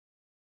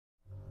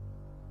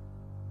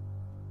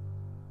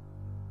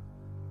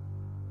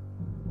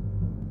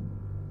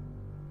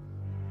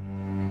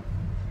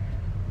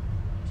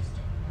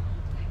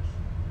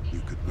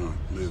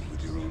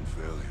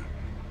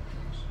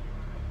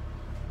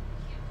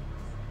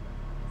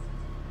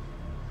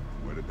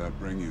did that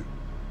bring you?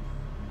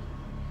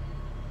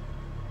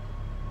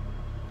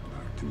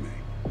 Back to me.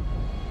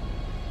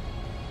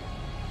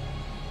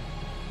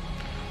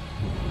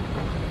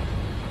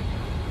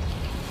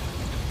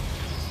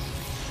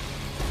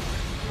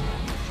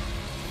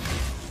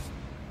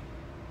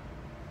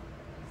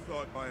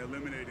 Thought by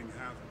eliminating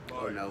half of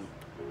life, Oh no.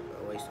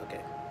 Oh, waste,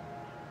 okay.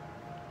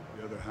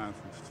 the other half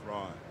would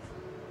thrive.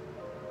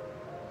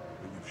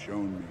 But you've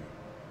shown me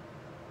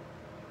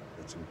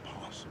it's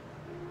impossible.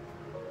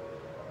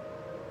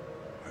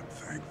 I'm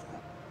thankful.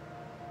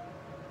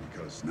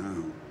 Because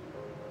now,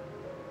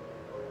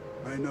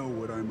 I know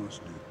what I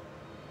must do.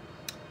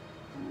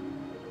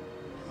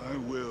 I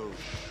will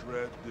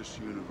shred this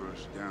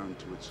universe down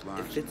to its It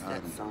last fits that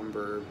atom.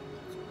 somber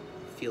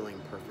feeling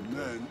perfectly. And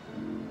then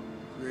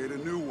create a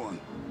new one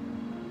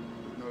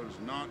that knows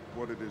not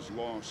what it is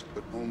lost,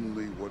 but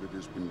only what it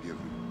has been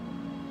given.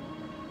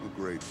 A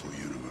grateful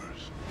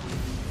universe.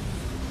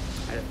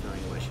 I had a feeling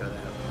you would show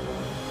that.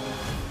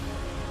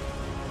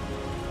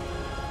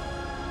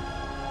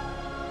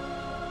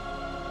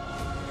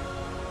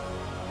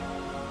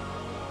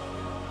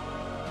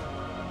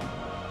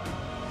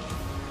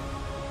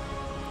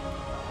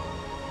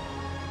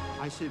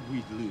 I said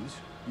we'd lose.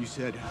 You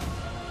said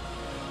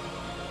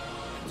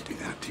we'll do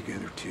that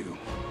together too.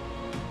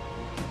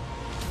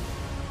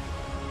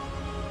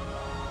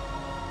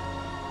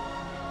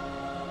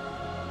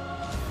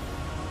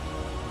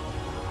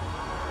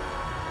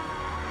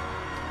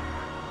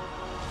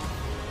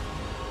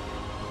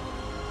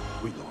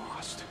 We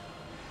lost.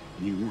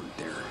 You weren't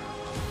there.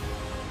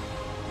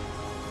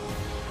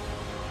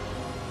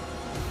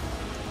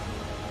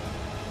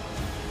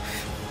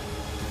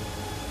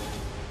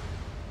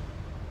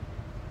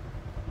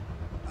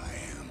 I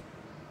am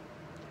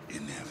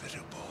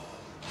inevitable.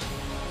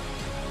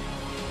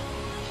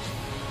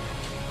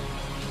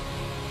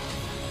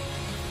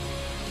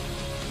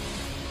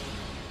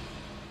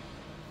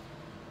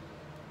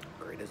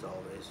 Great as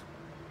always.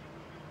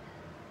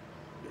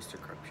 Mr.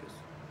 Cruptious.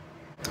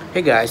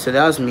 Hey guys, so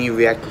that was me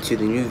reacting to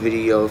the new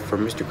video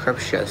from Mr.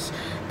 Cruptious,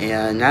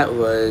 and that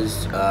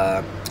was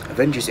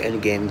Avengers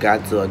Endgame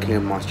Godzilla King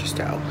of Monsters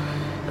style.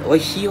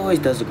 Like, he always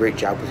does a great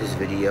job with his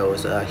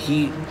videos.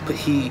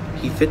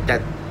 He fit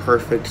that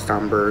perfect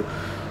somber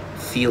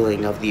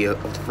feeling of the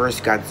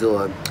first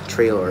Godzilla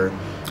trailer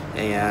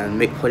and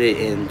put it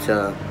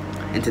into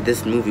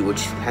this movie,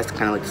 which has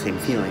kind of like the same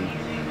feeling,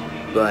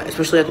 but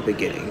especially at the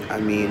beginning.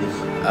 I mean,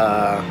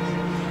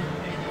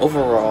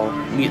 overall,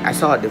 I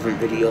saw a different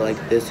video like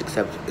this,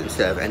 except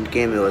instead of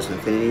Endgame, it was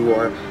Infinity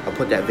War. I'll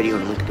put that video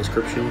in the link in the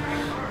description.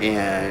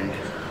 And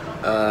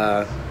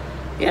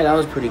yeah, that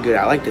was pretty good.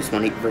 I like this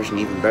one version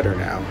even better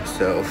now.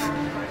 So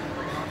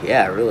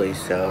yeah, really.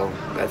 So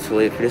that's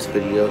really it for this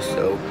video.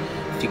 So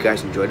if you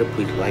guys enjoyed it,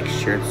 please like,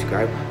 share, and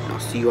subscribe. And I'll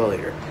see you all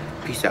later.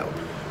 Peace out.